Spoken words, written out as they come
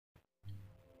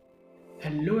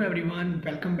Hello everyone,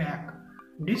 welcome back.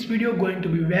 This video going to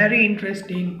be very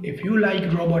interesting if you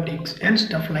like robotics and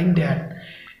stuff like that.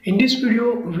 In this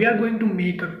video, we are going to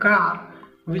make a car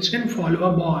which can follow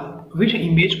a ball with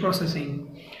image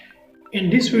processing. In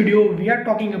this video, we are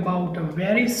talking about a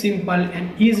very simple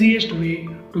and easiest way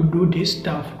to do this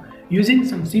stuff using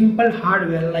some simple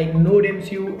hardware like Node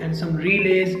MCU and some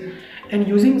relays and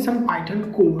using some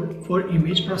Python code for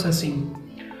image processing.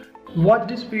 Watch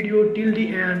this video till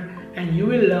the end and you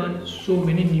will learn so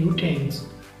many new things.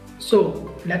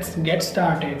 So let's get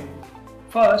started.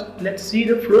 First, let's see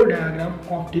the flow diagram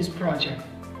of this project.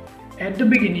 At the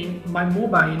beginning, my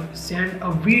mobile sent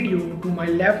a video to my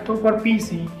laptop or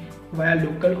PC via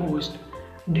localhost.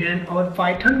 Then our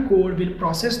Python code will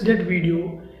process that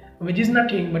video, which is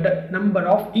nothing but a number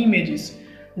of images.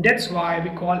 That's why we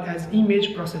call as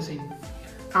image processing.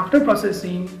 After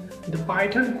processing, the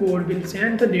Python code will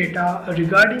send the data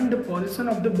regarding the position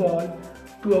of the ball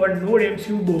to our Node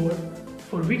MCU board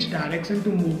for which direction to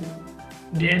move.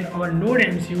 Then our Node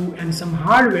MCU and some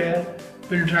hardware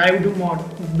will drive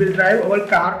our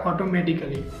car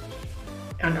automatically,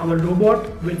 and our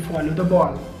robot will follow the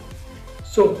ball.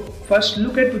 So first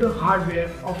look at the hardware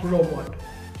of robot.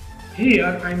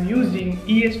 Here I am using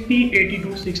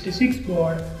ESP8266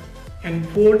 board and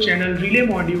 4-channel relay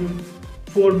module,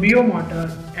 4 BO motor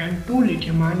and 2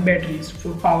 lithium-ion batteries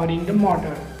for powering the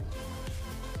motor.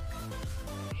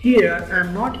 Here I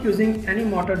am not using any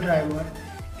motor driver.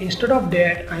 Instead of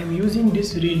that, I am using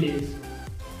this relays.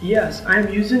 Yes, I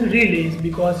am using relays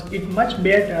because it's much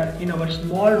better in our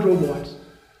small robots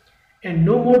and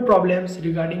no more problems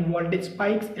regarding voltage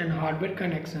spikes and hardware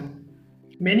connection.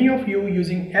 Many of you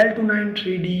using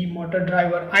L293D motor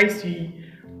driver IC,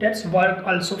 that's work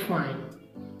also fine.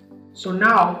 So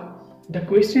now the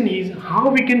question is how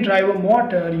we can drive a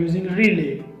motor using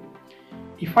relay.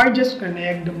 If I just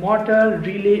connect the motor,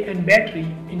 relay and battery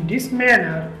in this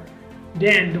manner,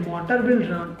 then the motor will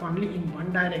run only in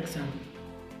one direction.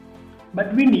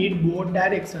 But we need both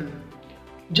directions.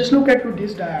 Just look at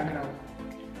this diagram.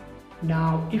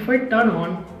 Now if I turn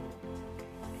on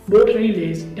both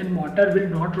relays, then motor will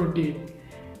not rotate.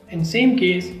 In same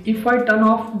case, if I turn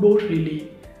off both relay,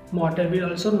 motor will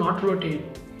also not rotate.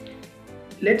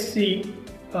 Let's see,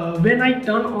 when I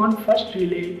turn on first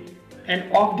relay and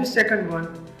off the second one,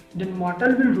 then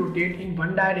motor will rotate in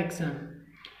one direction.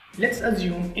 Let's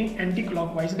assume in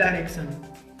anti-clockwise direction.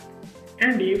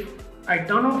 And if I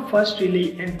turn off first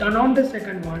relay and turn on the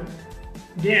second one,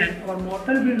 then our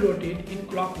motor will rotate in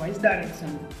clockwise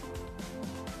direction.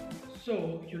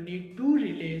 So you need 2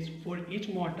 relays for each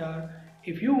motor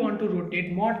if you want to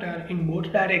rotate motor in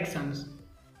both directions.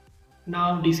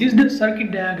 Now this is the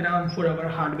circuit diagram for our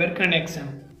hardware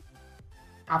connection.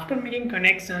 After making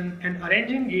connection and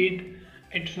arranging it,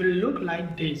 it will look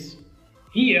like this.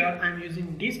 Here I am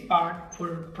using this part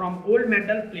from old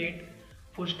metal plate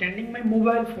for standing my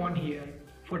mobile phone here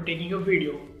for taking a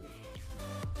video.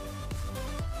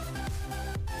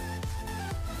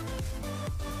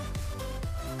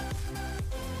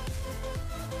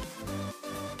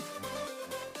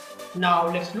 Now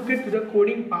let's look at the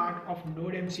coding part of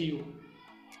Node MCU.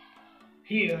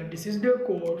 Here this is the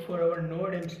code for our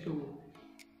Node MCU.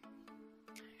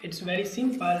 It's very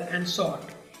simple and short.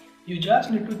 You just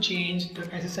need to change the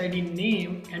SSID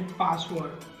name and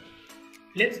password.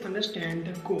 Let's understand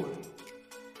the code.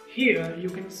 Here you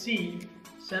can see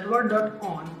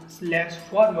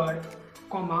server.on/forward,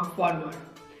 forward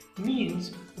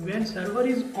means when server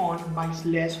is on by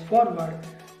 /forward,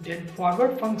 then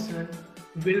forward function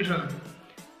will run.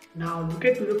 Now look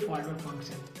at the forward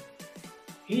function.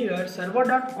 Here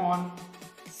server.on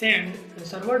send will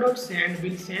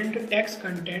send the text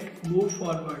content move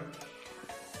forward.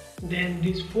 Then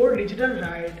this 4 digital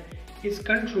write is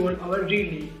control our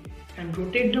relay and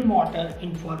rotate the motor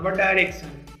in forward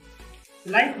direction.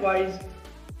 Likewise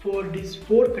for these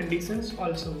 4 conditions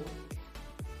also.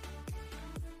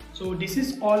 So this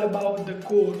is all about the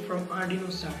code from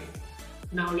Arduino side.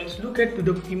 Now let's look at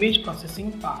the image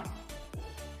processing part.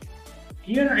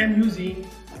 Here I am using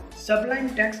Sublime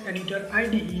Text Editor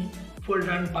IDE for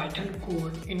run Python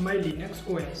code in my Linux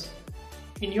OS.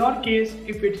 In your case,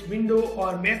 if it's Windows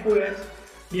or Mac OS,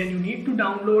 then you need to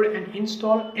download and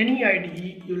install any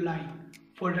IDE you like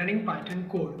for running Python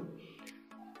code.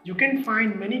 You can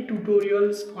find many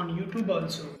tutorials on YouTube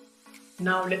also.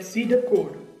 Now let's see the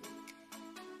code.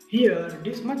 Here,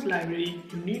 this much library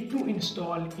you need to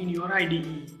install in your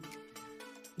IDE.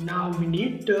 Now we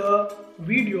need the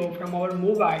video from our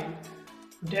mobile.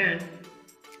 Then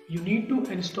you need to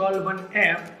install one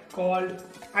app called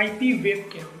IP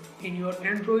Webcam in your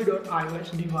Android or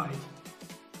iOS device.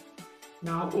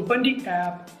 Now open the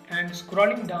app and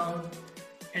scrolling down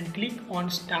and click on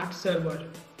Start Server.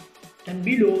 Then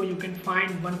below you can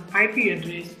find one IP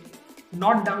address.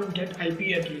 Note down that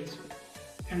IP address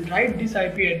and write this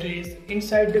IP address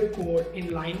inside the code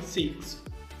in line 6.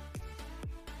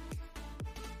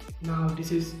 Now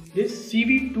this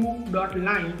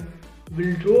CV2.line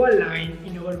will draw a line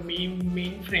in our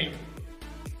main frame.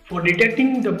 For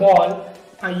detecting the ball,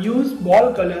 I use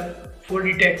ball color for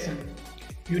detection.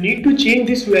 You need to change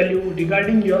this value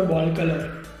regarding your ball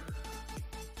color.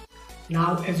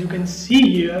 Now as you can see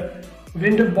here,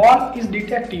 when the ball is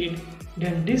detected,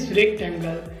 then this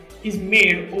rectangle is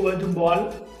made over the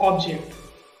ball object.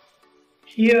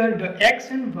 Here the x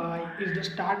and y is the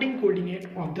starting coordinate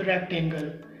of the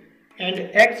rectangle, and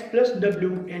x plus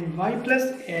w and y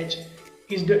plus h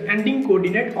is the ending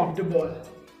coordinate of the ball.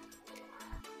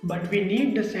 But we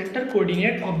need the center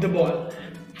coordinate of the ball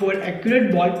for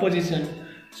accurate ball position.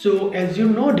 So as you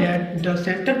know that the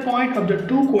center point of the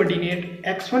two coordinate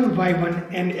x1 y1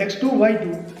 and x2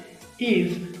 y2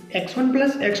 is x1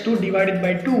 plus x2 divided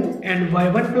by 2 and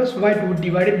y1 plus y2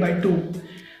 divided by 2.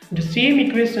 The same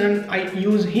equation I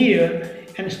use here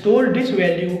and store this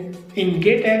value in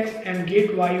getX and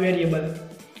getY variable.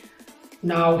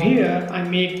 Now here I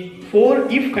make 4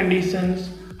 if conditions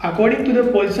according to the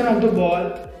position of the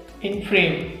ball in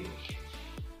frame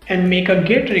and make a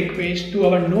GET request to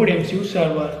our NodeMCU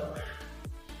server.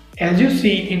 As you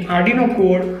see in Arduino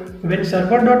code, when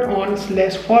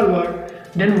server.on/forward,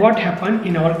 then what happened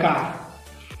in our car.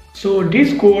 So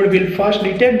this code will first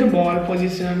detect the ball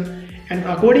position, and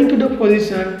according to the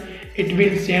position it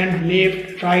will send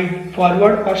left, right,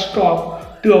 forward or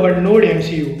stop to our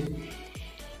NodeMCU.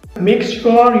 Make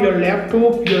sure your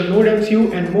laptop, your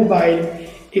NodeMCU and mobile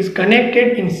is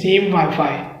connected in same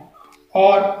Wi-Fi,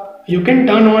 or you can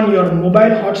turn on your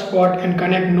mobile hotspot and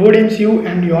connect NodeMCU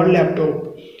and your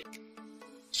laptop.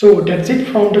 So that's it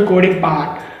from the coding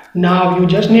part. Now you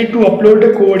just need to upload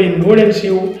the code in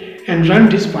NodeMCU and run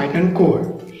this Python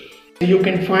code. You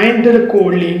can find the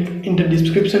code link in the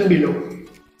description below.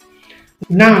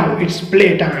 Now it's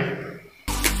playtime.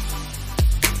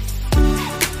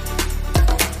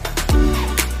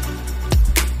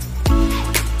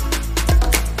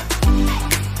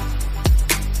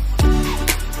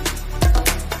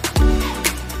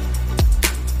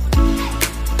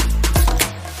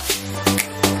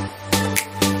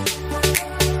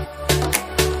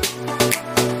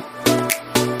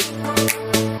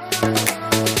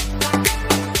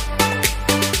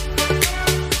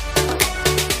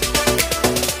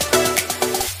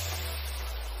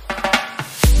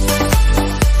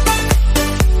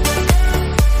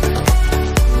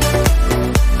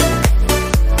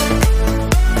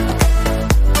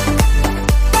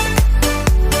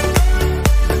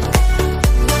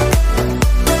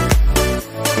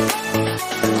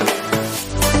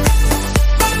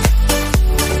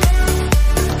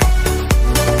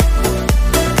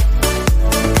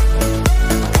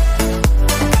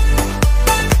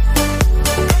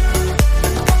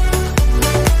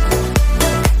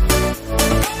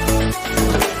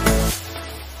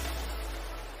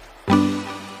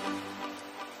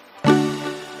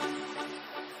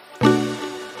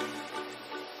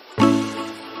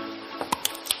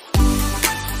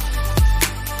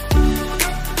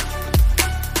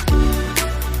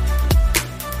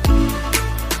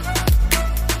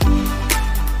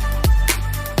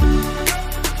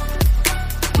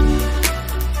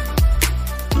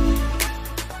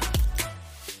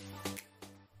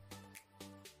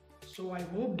 So I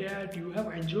hope that you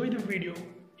have enjoyed the video.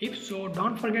 If so,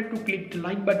 don't forget to click the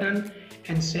like button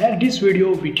and share this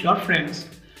video with your friends.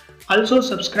 Also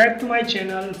subscribe to my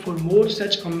channel for more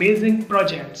such amazing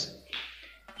projects.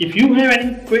 If you have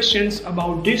any questions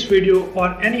about this video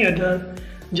or any other,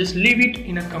 just leave it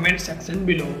in a comment section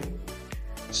below.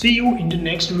 See you in the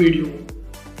next video.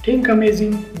 Think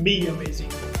amazing, be amazing.